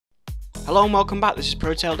Hello and welcome back, this is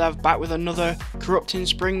ProTailDev back with another Corrupting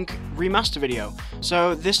Spring Remaster video.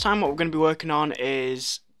 So this time what we're going to be working on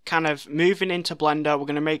is kind of moving into Blender. We're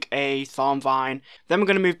going to make a thorn vine, then we're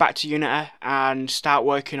going to move back to Unity and start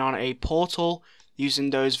working on a portal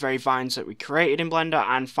using those very vines that we created in Blender,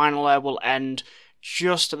 and finally we'll end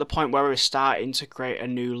just at the point where we're starting to create a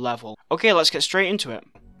new level. Okay, let's get straight into it.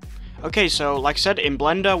 Okay, so like I said, in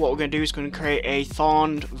Blender what we're going to do is going to create a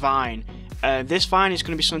thorned vine. This vine is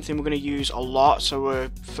going to be something we're going to use a lot, so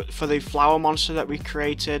for the flower monster that we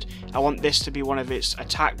created, I want this to be one of its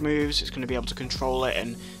attack moves. It's going to be able to control it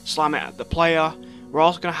and slam it at the player. We're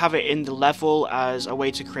also going to have it in the level as a way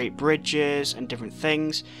to create bridges and different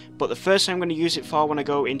things, but the first thing I'm going to use it for when I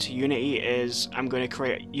go into Unity is I'm going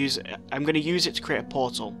to use it to create a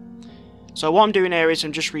portal. So what I'm doing here is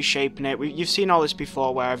I'm just reshaping it. You've seen all this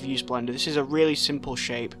before where I've used Blender. This is a really simple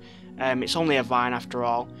shape. It's only a vine after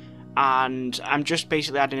all. And I'm just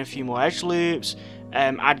basically adding a few more edge loops,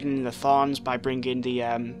 adding in the thorns by bringing the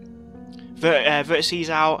vertices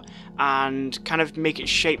out and kind of make it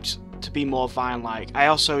shaped to be more vine-like. I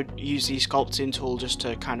also use the sculpting tool just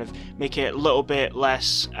to kind of make it a little bit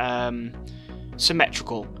less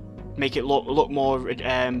symmetrical, make it look more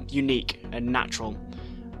unique and natural.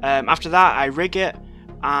 After that I rig it,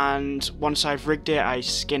 and once I've rigged it I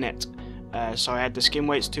skin it. So I add the skin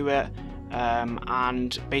weights to it,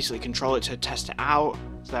 and basically control it to test it out.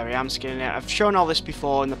 So there I am skinning it. I've shown all this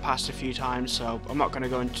before in the past a few times, so I'm not going to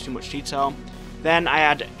go into too much detail. Then I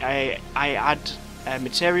add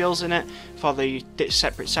materials in it for the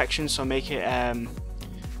separate sections, so make it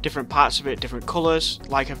different parts of it, different colours,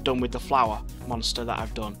 like I've done with the flower monster that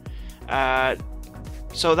I've done.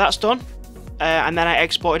 So that's done, and then I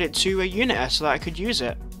exported it to a Unity so that I could use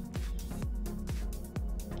it.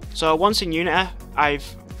 So once in Unity, I've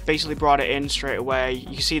basically brought it in straight away.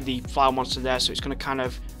 You can see the flower monster there, so it's going to kind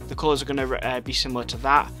of, the colours are going to be similar to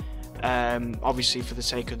that, obviously for the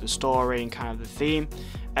sake of the story and kind of the theme.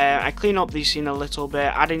 I clean up the scene a little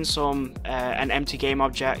bit, add in some an empty game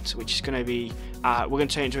object, which is going to be we're going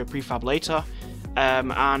to turn it into a prefab later,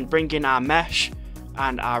 and bring in our mesh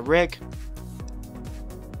and our rig.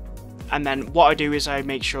 And then what I do is I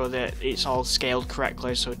make sure that it's all scaled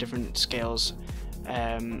correctly, so different scales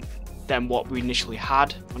than what we initially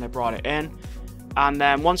had when I brought it in. And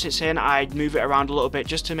then once it's in, I move it around a little bit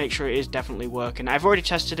just to make sure it is definitely working. I've already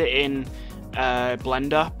tested it in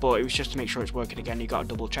Blender, but it was just to make sure it's working again. You got to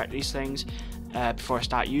double check these things before I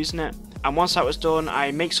start using it. And once that was done,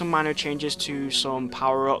 I make some minor changes to some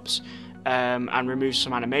power-ups and remove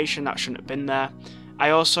some animation that shouldn't have been there. I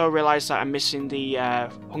also realized that I'm missing the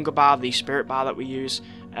hunger bar, the spirit bar that we use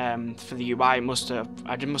for the UI. I must have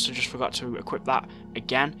just forgot to equip that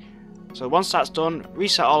again. So once that's done,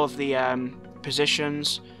 reset all of the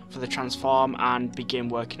positions for the transform and begin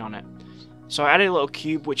working on it. So I added a little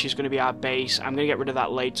cube, which is going to be our base. I'm going to get rid of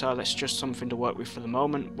that later. That's just something to work with for the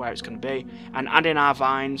moment, where it's going to be. And add in our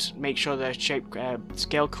vines, make sure they're shaped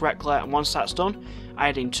scaled correctly. And once that's done, I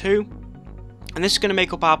add in 2. And this is going to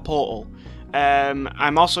make up our portal.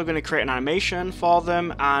 I'm also going to create an animation for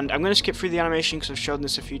them, and I'm going to skip through the animation because I've shown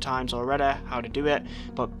this a few times already, how to do it.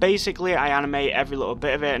 But basically I animate every little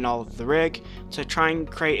bit of it and all of the rig to try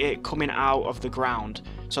and create it coming out of the ground.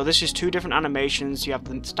 So this is 2 different animations. You have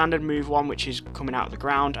the standard move one, which is coming out of the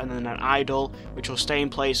ground, and then an idle, which will stay in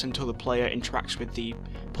place until the player interacts with the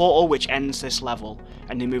portal, which ends this level,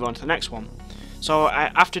 and then move on to the next one. So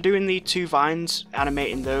after doing the 2 vines,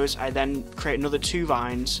 animating those, I then create another 2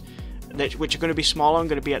 vines which are going to be smaller and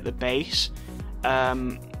going to be at the base,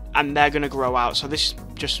 and they're going to grow out. So this is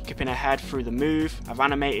just skipping ahead through the move. I've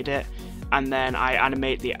animated it, and then I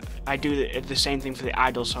do the same thing for the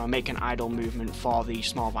idle, so I make an idle movement for the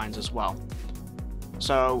small vines as well.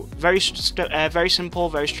 So very simple,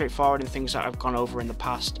 very straightforward, and things that I've gone over in the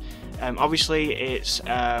past. Obviously it's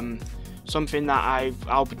something that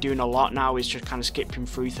I'll be doing a lot now, is just kind of skipping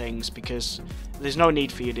through things because there's no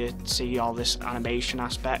need for you to see all this animation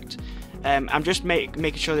aspect. I'm just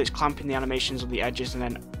making sure that it's clamping the animations on the edges and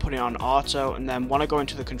then putting it on auto, and then when I go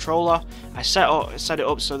into the controller I set it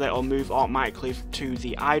up so that it'll move automatically to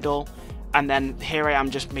the idle, and then here I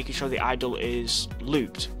am just making sure the idle is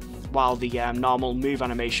looped while the normal move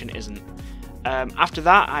animation isn't. After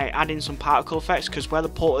that I add in some particle effects, because where the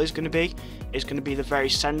portal is going to be the very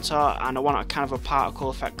center, and I want a kind of a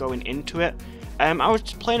particle effect going into it. I was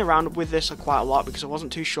playing around with this quite a lot because I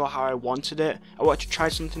wasn't too sure how I wanted it. I wanted to try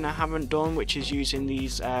something I haven't done, which is using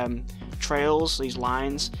these trails, these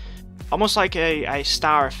lines, almost like a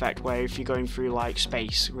star effect, where if you're going through like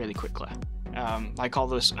space really quickly, like all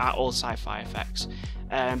those old sci-fi effects.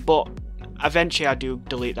 But eventually I do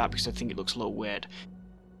delete that because I think it looks a little weird.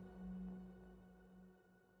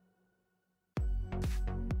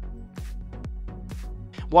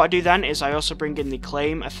 What I do then is I also bring in the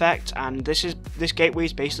claim effect, and this gateway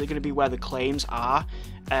is basically going to be where the claims are,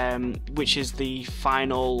 which is the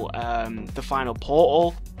final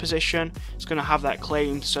portal position. It's going to have that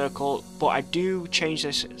claim circle, but I do change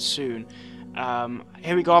this soon.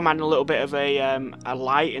 Here we go. I'm adding a little bit of a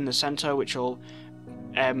light in the center, which will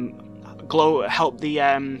help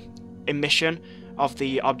the emission of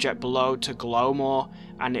the object below to glow more,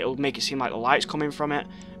 and it'll make it seem like the light's coming from it,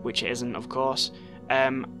 which it isn't, of course.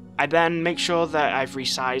 I then make sure that I've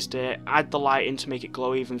resized it, add the light in to make it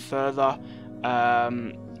glow even further,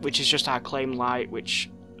 which is just our claim light, which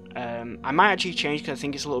I might actually change because I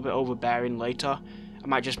think it's a little bit overbearing later. I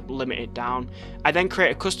might just limit it down. I then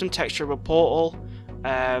create a custom texture of a portal,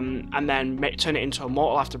 and then turn it into a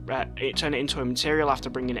material after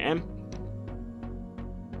bringing it in.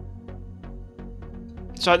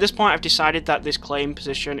 So at this point I've decided that this claim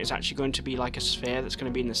position is actually going to be like a sphere that's going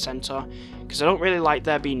to be in the center, because I don't really like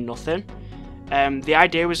there being nothing. The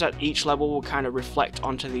idea was that each level will kind of reflect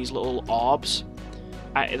onto these little orbs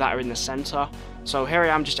that are in the center. So here I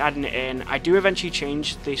am just adding it in. I do eventually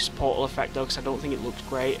change this portal effect though, because I don't think it looks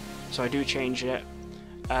great, so I do change it.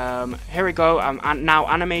 Here we go. I'm now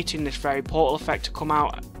animating this very portal effect to come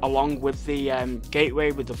out along with the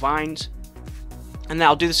gateway with the vines. And then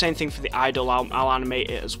I'll do the same thing for the idol. I'll animate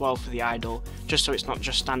it as well for the idol, just so it's not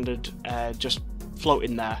just standard, just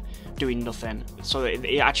floating there, doing nothing. So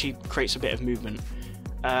it actually creates a bit of movement.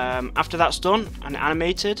 After that's done and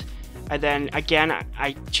animated, and then again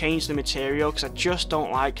I change the material because I just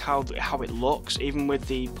don't like how it looks, even with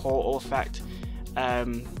the portal effect.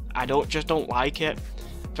 I don't like it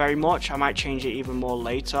very much. I might change it even more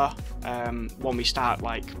later when we start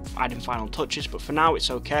like adding final touches, but for now it's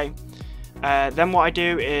okay. Then what I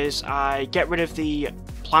do is I get rid of the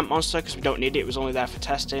plant monster because we don't need it. It was only there for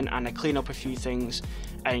testing, and I clean up a few things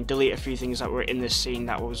and delete a few things that were in this scene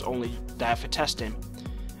that was only there for testing.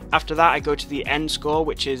 After that I go to the end score,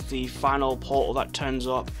 which is the final portal that turns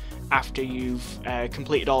up after you've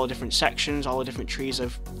completed all the different sections, all the different trees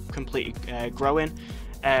have completed growing,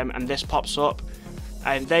 and this pops up.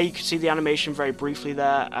 And there you can see the animation very briefly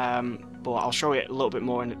there, but I'll show it a little bit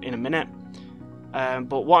more in a minute.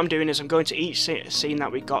 But what I'm doing is I'm going to each scene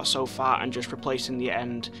that we got so far and just replacing the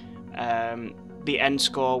end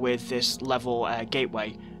score with this level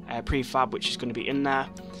gateway prefab, which is going to be in there.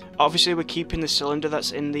 Obviously we're keeping the cylinder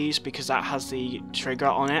that's in these because that has the trigger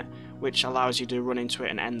on it, which allows you to run into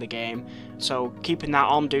it and end the game. So keeping that,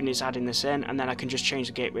 all I'm doing is adding this in, and then I can just change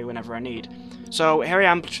the gateway whenever I need. So here I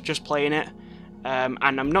am just playing it. And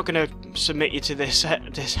I'm not going to submit you to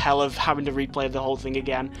this hell of having to replay the whole thing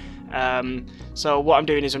again. So what I'm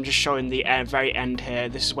doing is I'm just showing the very end here.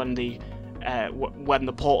 This is when the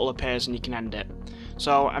portal appears and you can end it.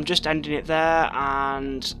 So I'm just ending it there,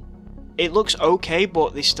 and it looks okay,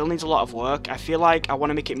 but this still needs a lot of work. I feel like I want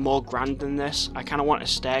to make it more grand than this. I kind of want a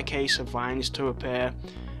staircase of vines to appear,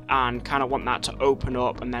 and kind of want that to open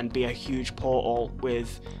up and then be a huge portal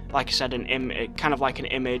with, like I said, kind of like an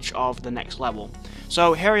image of the next level.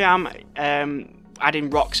 So here I am adding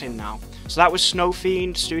rocks in now. So that was Snow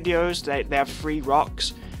Fiend Studios. They have free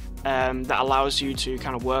rocks that allows you to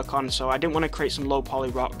kind of work on. So I didn't want to create some low poly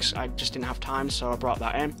rocks. I just didn't have time, so I brought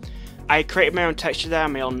that in. I created my own texture there,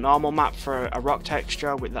 my own normal map for a rock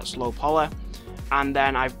texture with that's low poly, and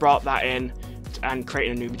then I've brought that in and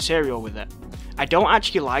created a new material with it. I don't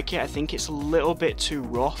actually like it. I think it's a little bit too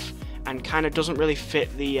rough and kind of doesn't really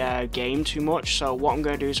fit the game too much. So what I'm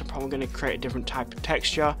going to do is I'm probably going to create a different type of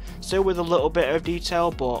texture, still with a little bit of detail,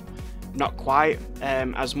 but not quite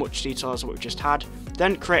as much detail as what we've just had.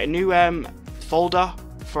 Then create a new folder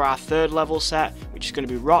for our third level set, which is going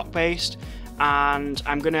to be rock based, and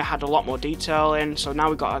I'm going to add a lot more detail in. So now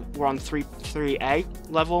we're on 3A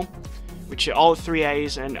level, which are all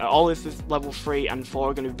 3As, and all of the level 3 and 4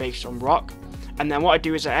 are going to be based on rock. And then what I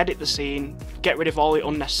do is I edit the scene, get rid of all the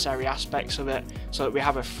unnecessary aspects of it, so that we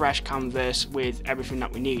have a fresh canvas with everything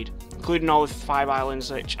that we need, including all the 5 islands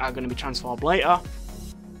which are going to be transformed later.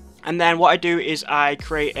 And then what I do is I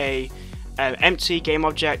create an empty game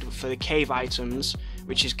object for the cave items,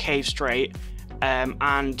 which is cave straight.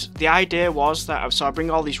 And the idea was that, so I bring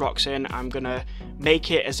all these rocks in, I'm going to make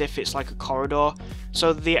it as if it's like a corridor.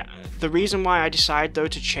 So the reason why I decide though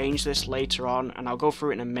to change this later on, and I'll go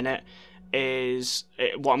through it in a minute, is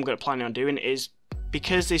what I'm going to plan on doing is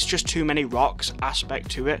because there's just too many rocks aspect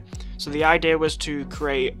to it. So the idea was to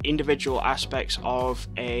create individual aspects of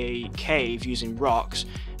a cave using rocks,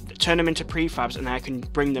 turn them into prefabs, and then I can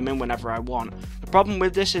bring them in whenever I want. The problem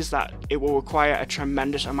with this is that it will require a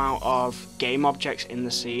tremendous amount of game objects in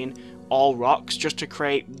the scene, all rocks, just to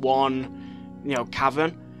create one,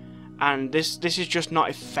 cavern. and this is just not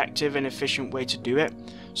effective and efficient way to do it.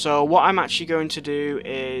 So what I'm actually going to do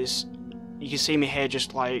is, you can see me here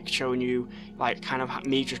just like showing you like kind of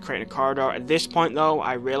me just creating a corridor. At this point though,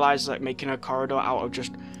 I realized that making a corridor out of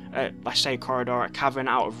just let's say corridor, a cavern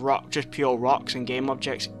out of rock, just pure rocks and game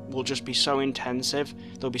objects, will just be so intensive.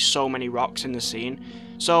 There'll be so many rocks in the scene.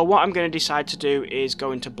 So what I'm going to decide to do is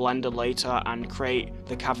go into Blender later and create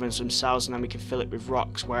the caverns themselves, and then we can fill it with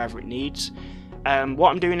rocks wherever it needs. What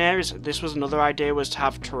I'm doing here is, this was another idea, was to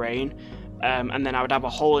have terrain, and then I would have a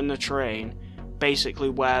hole in the terrain, basically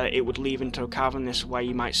where it would lead into a cavern. This is where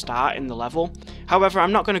you might start in the level. However,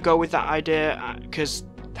 I'm not going to go with that idea because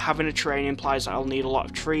having a terrain implies that I'll need a lot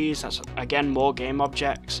of trees. That's again more game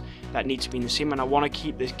objects that need to be in the scene, and I want to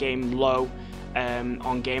keep this game low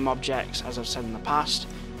on game objects, as I've said in the past.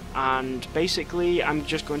 And basically I'm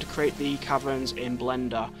just going to create the caverns in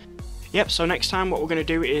Blender. Yep, so next time what we're going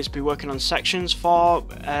to do is be working on sections for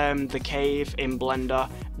the cave in Blender.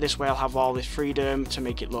 This way I'll have all this freedom to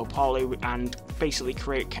make it low poly and basically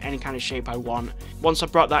create any kind of shape I want. Once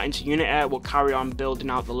I've brought that into Unity, we'll carry on building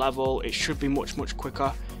out the level. It should be much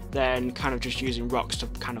quicker than kind of just using rocks to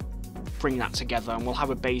kind of bring that together, and we'll have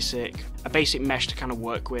a basic mesh to kind of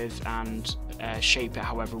work with and shape it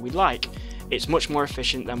however we like. It's much more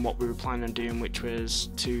efficient than what we were planning on doing, which was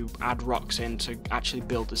to add rocks in to actually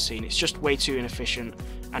build the scene. It's just way too inefficient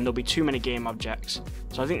and there'll be too many game objects.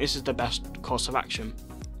 So I think this is the best course of action.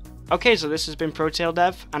 Okay, so this has been ProTail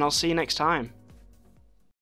Dev, and I'll see you next time.